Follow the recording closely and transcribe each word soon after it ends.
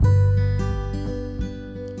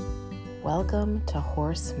Welcome to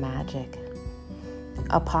Horse Magic,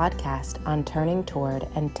 a podcast on turning toward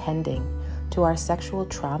and tending to our sexual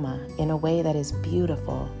trauma in a way that is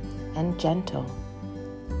beautiful and gentle.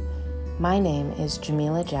 My name is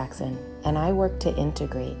Jamila Jackson, and I work to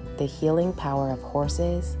integrate the healing power of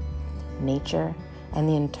horses, nature, and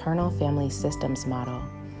the internal family systems model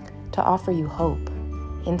to offer you hope,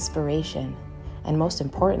 inspiration, and most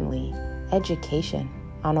importantly, education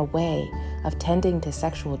on a way of tending to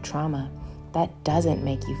sexual trauma that doesn't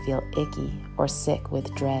make you feel icky or sick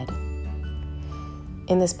with dread.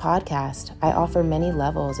 In this podcast, I offer many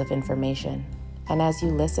levels of information, and as you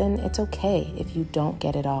listen, it's okay if you don't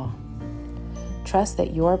get it all. Trust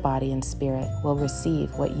that your body and spirit will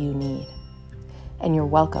receive what you need, and you're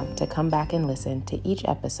welcome to come back and listen to each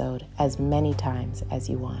episode as many times as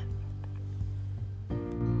you want.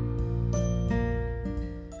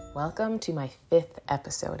 Welcome to my 5th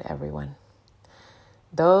episode, everyone.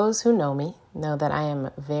 Those who know me know that I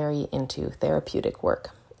am very into therapeutic work.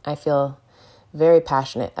 I feel very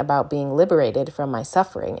passionate about being liberated from my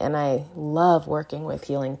suffering, and I love working with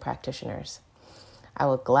healing practitioners. I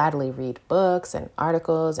will gladly read books and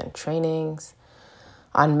articles and trainings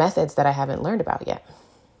on methods that I haven't learned about yet.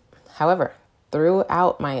 However,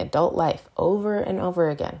 throughout my adult life, over and over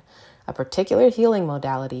again, a particular healing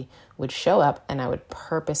modality would show up and I would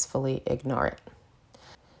purposefully ignore it.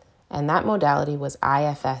 And that modality was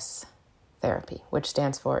IFS therapy, which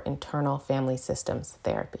stands for Internal Family Systems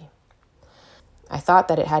Therapy. I thought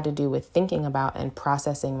that it had to do with thinking about and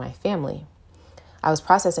processing my family. I was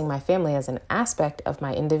processing my family as an aspect of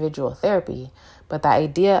my individual therapy, but the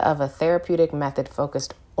idea of a therapeutic method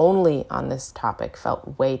focused only on this topic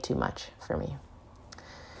felt way too much for me.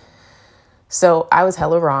 So I was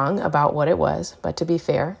hella wrong about what it was, but to be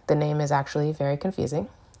fair, the name is actually very confusing.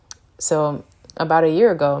 So about a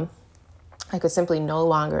year ago, I could simply no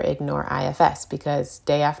longer ignore IFS because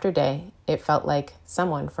day after day, it felt like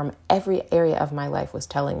someone from every area of my life was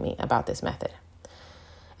telling me about this method.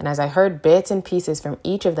 And as I heard bits and pieces from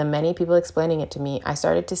each of the many people explaining it to me, I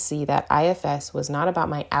started to see that IFS was not about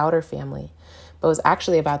my outer family, but was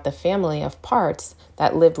actually about the family of parts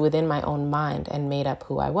that lived within my own mind and made up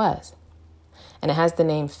who I was. And it has the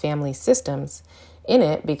name Family Systems in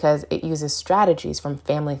it because it uses strategies from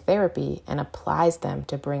family therapy and applies them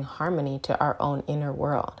to bring harmony to our own inner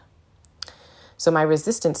world. So my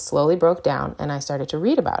resistance slowly broke down and I started to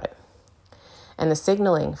read about it. And the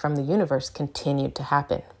signaling from the universe continued to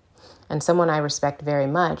happen. And someone I respect very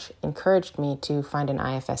much encouraged me to find an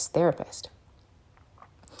IFS therapist.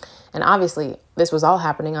 And obviously, this was all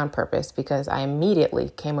happening on purpose because I immediately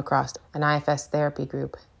came across an IFS therapy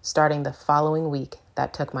group starting the following week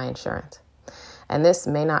that took my insurance. And this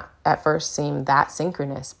may not at first seem that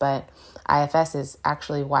synchronous, but IFS is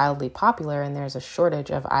actually wildly popular and there's a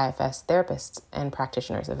shortage of IFS therapists and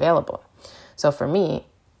practitioners available. So for me,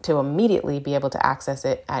 to immediately be able to access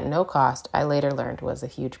it at no cost, I later learned was a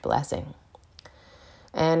huge blessing.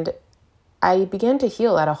 And I began to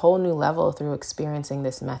heal at a whole new level through experiencing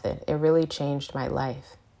this method. It really changed my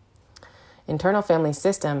life. Internal Family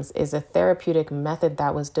Systems is a therapeutic method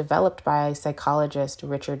that was developed by psychologist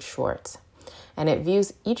Richard Schwartz, and it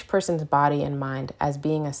views each person's body and mind as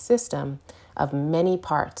being a system of many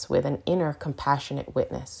parts with an inner compassionate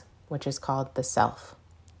witness, which is called the self.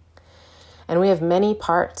 And we have many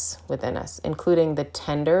parts within us, including the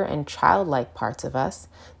tender and childlike parts of us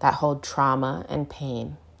that hold trauma and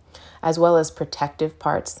pain, as well as protective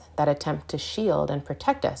parts that attempt to shield and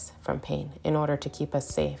protect us from pain in order to keep us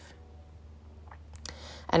safe.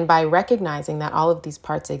 And by recognizing that all of these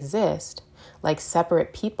parts exist, like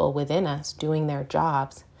separate people within us doing their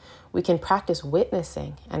jobs, we can practice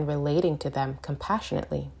witnessing and relating to them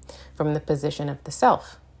compassionately from the position of the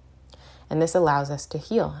self. And this allows us to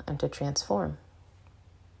heal and to transform.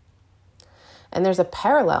 And there's a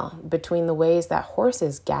parallel between the ways that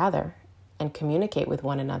horses gather and communicate with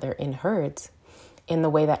one another in herds in the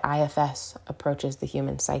way that IFS approaches the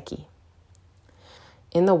human psyche.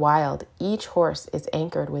 In the wild, each horse is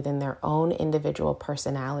anchored within their own individual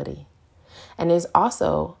personality and is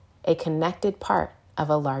also a connected part of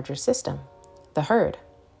a larger system, the herd.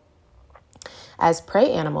 As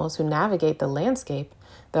prey animals who navigate the landscape,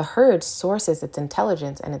 the herd sources its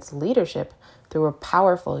intelligence and its leadership through a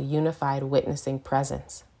powerful, unified witnessing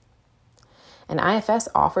presence. And IFS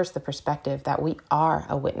offers the perspective that we are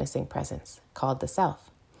a witnessing presence called the self,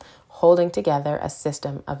 holding together a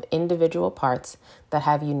system of individual parts that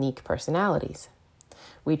have unique personalities.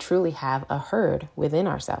 We truly have a herd within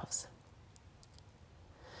ourselves.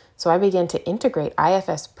 So I began to integrate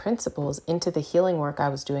IFS principles into the healing work I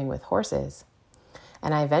was doing with horses.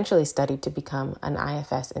 and I eventually studied to become an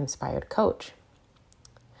IFS-inspired coach.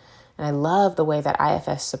 And I love the way that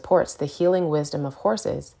IFS supports the healing wisdom of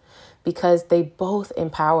horses because they both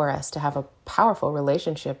empower us to have a powerful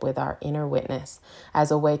relationship with our inner witness as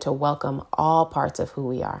a way to welcome all parts of who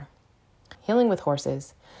we are. Healing with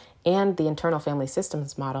horses and the internal family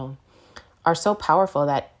systems model are so powerful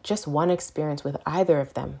that just one experience with either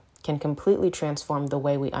of them can completely transform the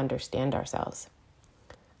way we understand ourselves.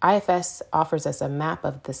 IFS offers us a map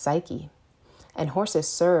of the psyche, and horses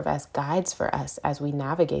serve as guides for us as we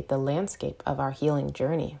navigate the landscape of our healing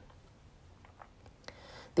journey.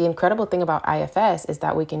 The incredible thing about IFS is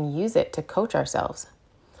that we can use it to coach ourselves.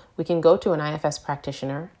 We can go to an IFS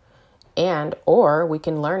practitioner or we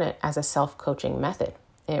can learn it as a self-coaching method.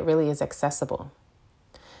 It really is accessible.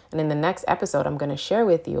 And in the next episode, I'm going to share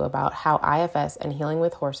with you about how IFS and Healing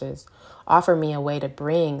with Horses offer me a way to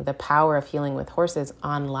bring the power of healing with horses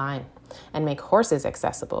online and make horses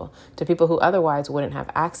accessible to people who otherwise wouldn't have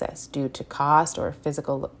access due to cost or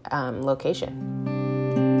physical location.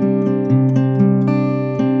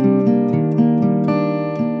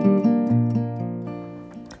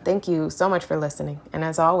 Thank you so much for listening. And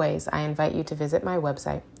as always, I invite you to visit my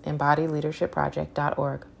website,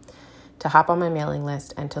 embodyleadershipproject.org, to hop on my mailing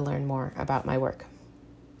list and to learn more about my work.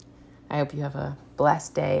 I hope you have a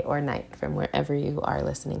blessed day or night from wherever you are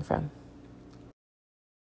listening from.